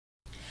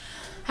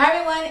Hi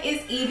everyone,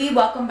 it's Evie.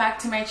 Welcome back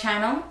to my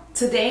channel.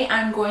 Today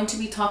I'm going to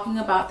be talking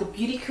about the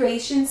Beauty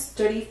Creations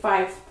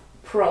 35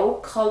 Pro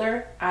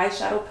Color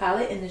Eyeshadow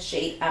Palette in the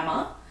shade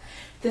Emma.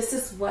 This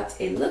is what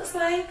it looks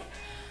like.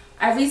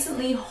 I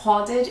recently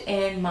hauled it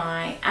in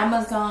my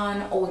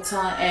Amazon,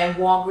 Ulta, and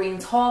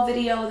Walgreens haul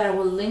video that I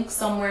will link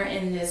somewhere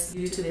in this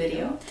YouTube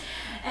video.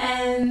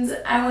 And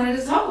I wanted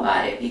to talk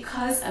about it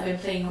because I've been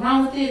playing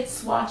around with it,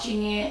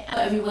 swatching it.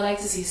 If you would like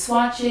to see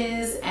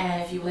swatches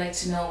and if you would like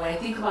to know what I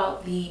think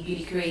about the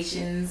Beauty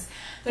Creations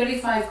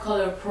 35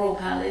 Color Pro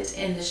Palette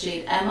in the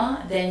shade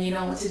Emma, then you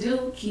know what to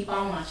do. Keep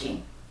on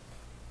watching.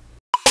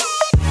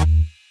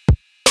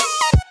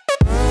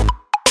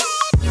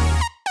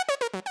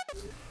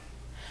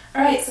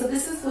 Alright, so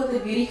this is what the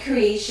Beauty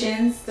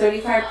Creations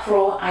 35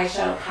 Pro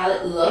Eyeshadow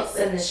Palette looks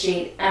in the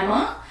shade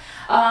Emma.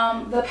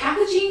 The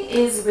packaging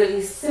is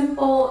really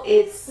simple.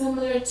 It's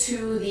similar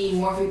to the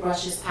Morphe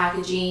Brushes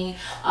packaging,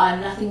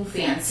 nothing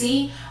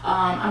fancy.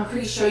 I'm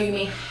pretty sure you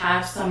may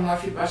have some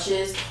Morphe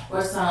brushes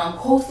or some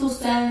Coastal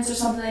Scents or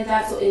something like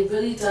that, so it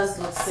really does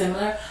look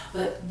similar,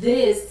 but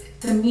this,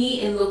 to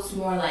me, it looks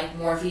more like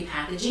Morphe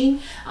packaging.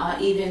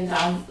 Even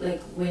down,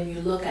 like when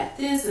you look at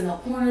this in the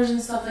corners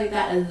and stuff like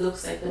that, it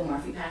looks like the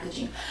Morphe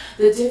packaging.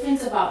 The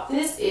difference about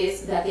this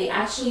is that they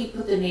actually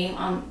put the name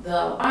on the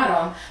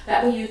bottom.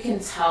 That way you can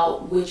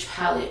tell which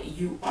palette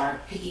you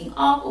are picking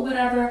up or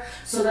whatever.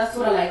 So that's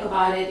what I like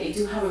about it. They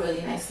do have a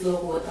really nice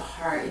logo with the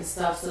heart and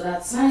stuff, so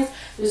that's nice.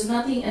 There's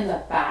nothing in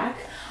the back.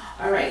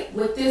 Alright,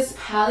 with this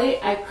palette,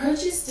 I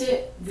purchased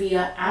it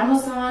via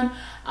Amazon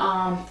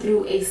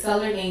through a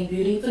seller named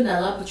Beauty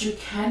Vanilla, but you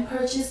can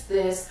purchase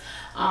this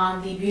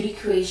on the Beauty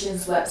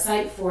Creations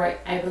website for,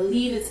 I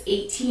believe it's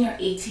 $18 or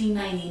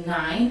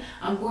 $18.99.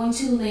 I'm going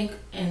to link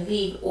and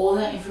leave all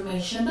that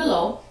information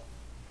below.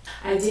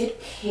 I did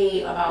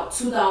pay about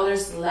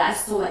 $2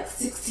 less, so like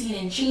 16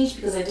 and change,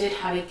 because I did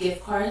have a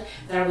gift card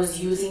that I was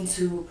using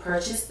to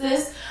purchase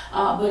this,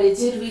 but it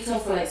did retail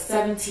for like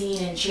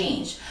 17 and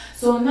change.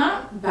 So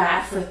not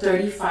bad for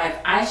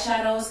 35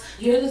 eyeshadows.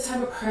 You're the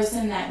type of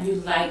person that you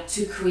like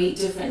to create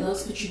different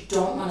looks, but you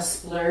don't want to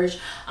splurge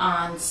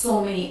on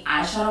so many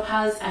eyeshadow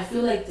palettes. I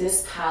feel like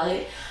this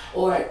palette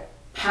or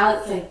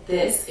palettes like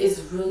this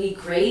is really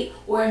great.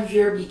 Or if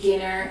you're a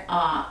beginner,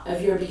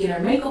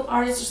 makeup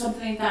artist or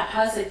something like that,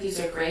 palettes like these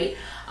are great.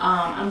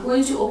 I'm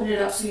going to open it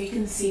up so you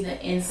can see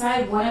the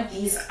inside. One of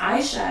these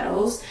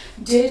eyeshadows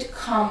did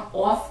come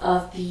off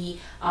of the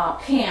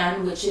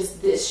pan, which is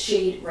this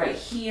shade right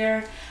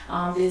here,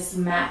 this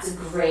matte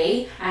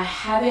gray. I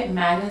haven't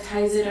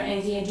magnetized it or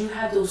anything. I do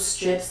have those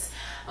strips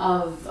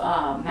of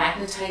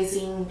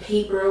magnetizing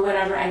paper or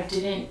whatever. I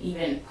didn't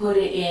even put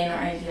it in or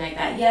anything like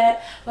that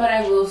yet, but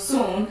I will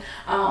soon.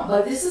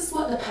 But this is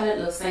what the palette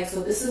looks like.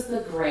 So this is the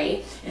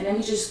gray, and let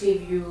me show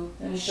you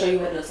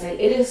what it looks like.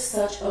 It is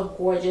such a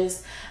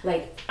gorgeous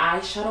like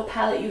eyeshadow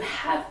palette. You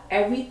have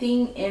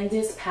everything in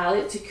this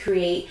palette to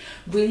create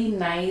really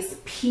nice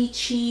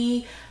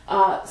peachy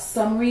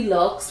summery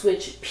looks,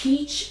 which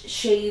peach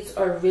shades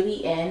are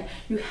really in.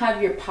 You have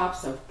your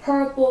pops of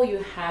purple, you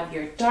have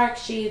your dark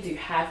shades, you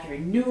have your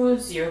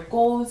nudes, your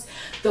golds,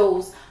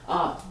 those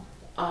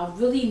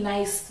really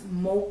nice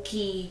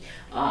smoky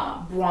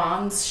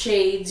bronze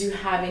shades you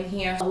have in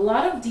here. A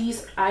lot of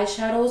these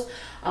eyeshadows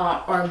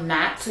are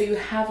matte, so you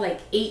have like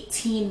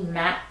 18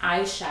 matte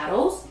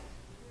eyeshadows,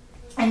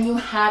 and you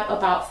have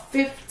about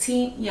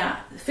 15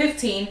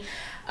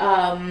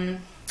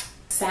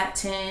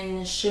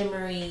 satin,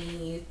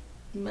 shimmery,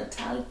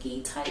 metallic-y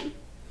type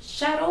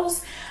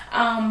shadows.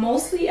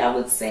 Mostly I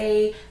would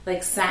say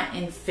like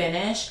satin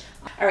finish.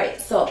 Alright,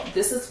 so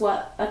this is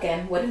what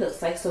it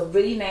looks like. So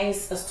really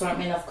nice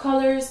assortment of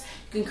colors.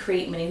 You can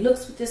create many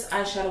looks with this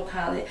eyeshadow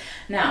palette.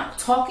 Now,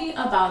 talking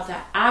about the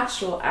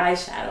actual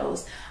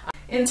eyeshadows,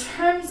 in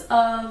terms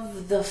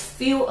of the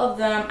feel of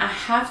them, I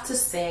have to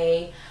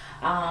say,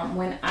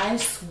 when I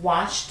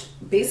swatched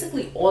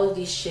basically all of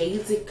these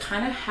shades, they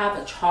kind of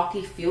have a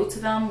chalky feel to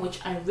them,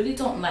 which I really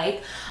don't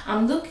like.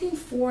 I'm looking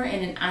for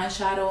in an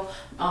eyeshadow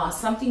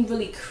something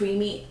really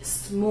creamy,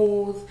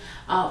 smooth,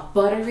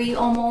 buttery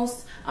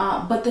almost.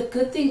 But the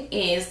good thing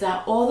is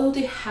that although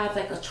they have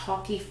like a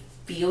chalky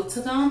feel to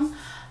them,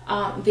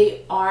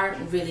 they are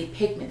really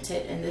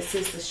pigmented, and this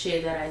is the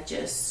shade that I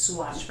just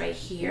swatched right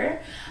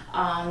here.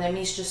 Let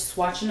me just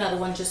swatch another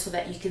one just so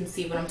that you can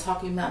see what I'm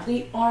talking about.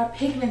 They are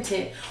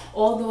pigmented,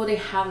 although they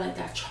have like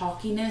that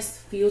chalkiness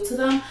feel to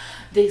them.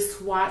 They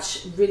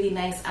swatch really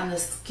nice on the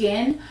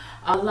skin.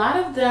 A lot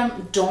of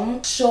them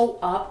don't show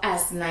up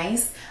as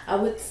nice. I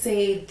would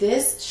say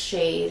this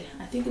shade,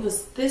 I think it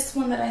was this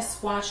one that I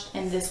swatched,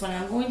 and this one.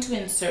 I'm going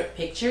to insert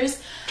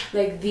pictures.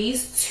 Like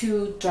these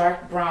two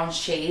dark brown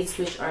shades,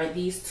 which are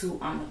these two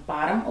on the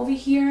bottom over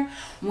here.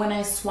 When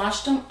I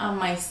swatched them on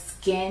my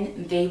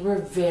skin, they were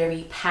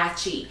very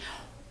patchy.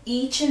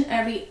 Each and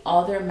every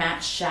other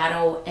matte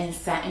shadow and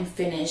satin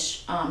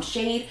finish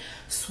shade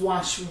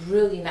swatch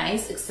really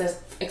nice,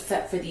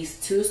 except for these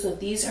two. So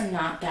these are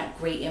not that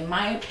great in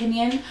my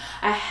opinion.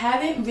 I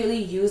haven't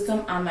really used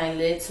them on my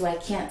lids, so I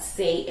can't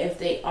say if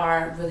they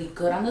are really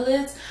good on the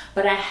lids,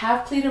 but I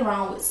have played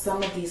around with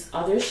some of these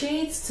other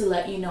shades to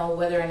let you know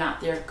whether or not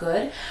they're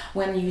good.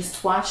 When you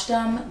swatch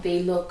them,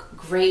 they look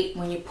great.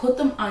 When you put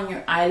them on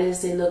your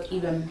eyelids, they look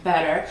even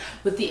better,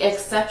 with the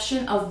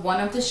exception of one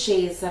of the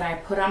shades that I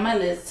put on my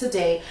lids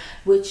today,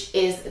 which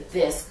is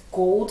this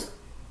gold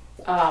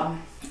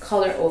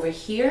color over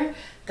here.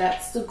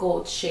 That's the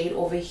gold shade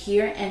over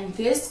here. And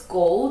this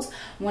gold,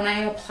 when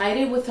I applied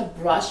it with a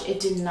brush, it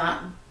did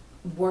not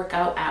work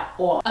out at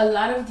all. A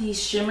lot of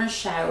these shimmer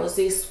shadows,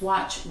 they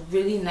swatch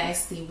really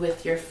nicely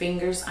with your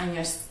fingers on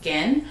your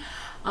skin,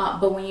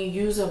 but when you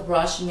use a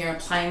brush and you're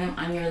applying them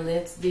on your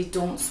lids, they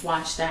don't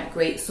swatch that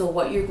great. So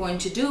what you're going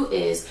to do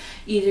is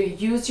either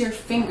use your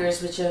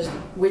fingers, which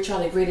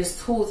are the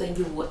greatest tools that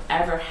you will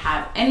ever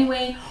have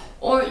anyway,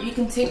 or you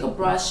can take a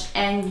brush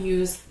and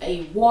use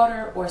a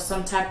water or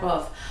some type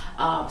of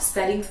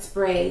setting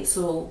spray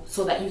so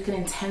that you can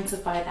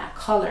intensify that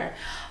color.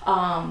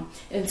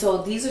 And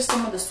so these are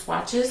some of the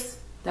swatches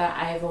that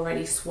I've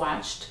already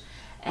swatched,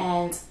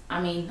 and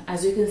I mean,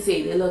 as you can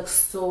see, they look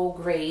so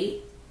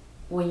great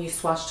when you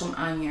swatch them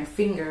on your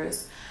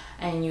fingers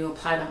and you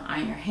apply them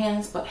on your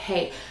hands. But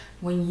hey,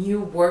 when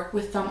you work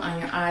with them on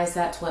your eyes,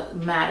 that's what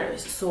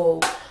matters. So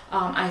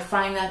I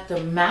find that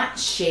the matte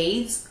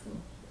shades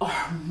are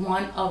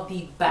one of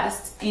the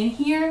best in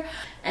here,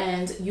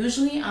 and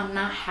usually I'm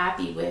not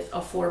happy with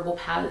affordable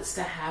palettes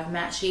that have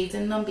matte shades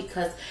in them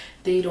because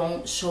they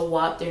don't show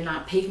up, they're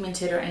not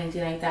pigmented or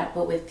anything like that.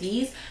 But with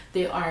these,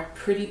 they are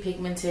pretty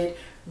pigmented,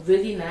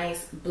 really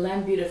nice,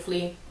 blend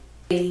beautifully.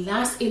 They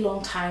last a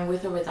long time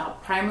with or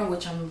without primer,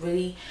 which I'm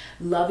really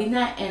loving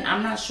that. And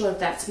I'm not sure if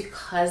that's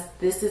because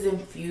this is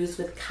infused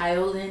with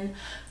kaolin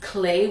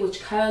clay, which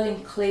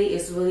kaolin clay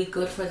is really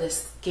good for the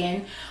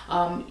skin.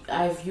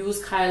 I've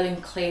used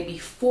kaolin clay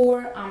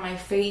before on my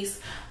face,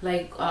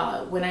 like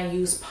when I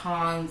use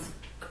Pond's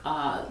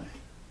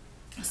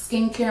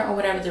skincare or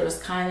whatever, there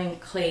was kaolin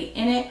clay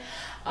in it.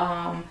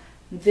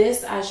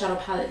 This eyeshadow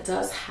palette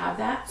does have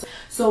that.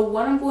 So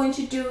what I'm going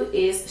to do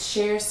is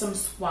share some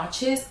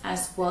swatches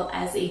as well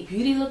as a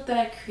beauty look that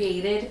I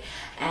created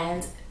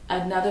and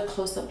another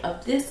close-up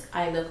of this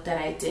eye look that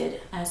I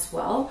did as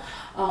well.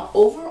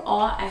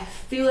 Overall, I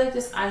feel like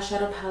this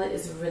eyeshadow palette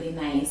is really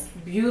nice.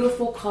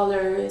 Beautiful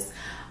colors.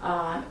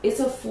 It's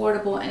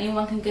affordable.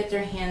 Anyone can get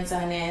their hands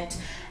on it.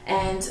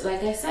 And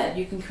like I said,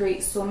 you can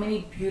create so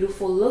many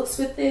beautiful looks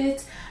with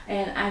it,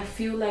 and I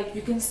feel like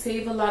you can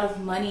save a lot of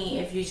money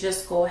if you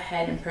just go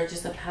ahead and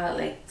purchase a palette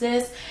like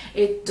this.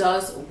 It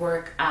does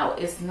work out.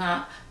 It's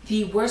not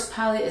the worst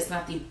palette, it's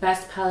not the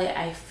best palette.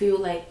 I feel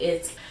like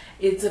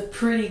it's a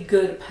pretty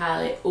good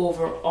palette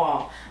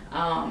overall.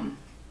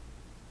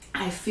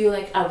 I feel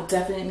like I would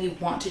definitely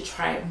want to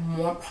try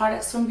more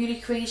products from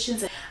Beauty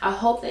Creations. I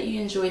hope that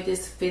you enjoyed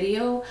this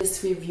video,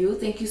 this review.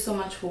 Thank you so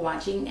much for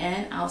watching,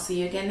 and I'll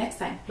see you again next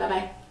time. Bye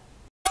bye.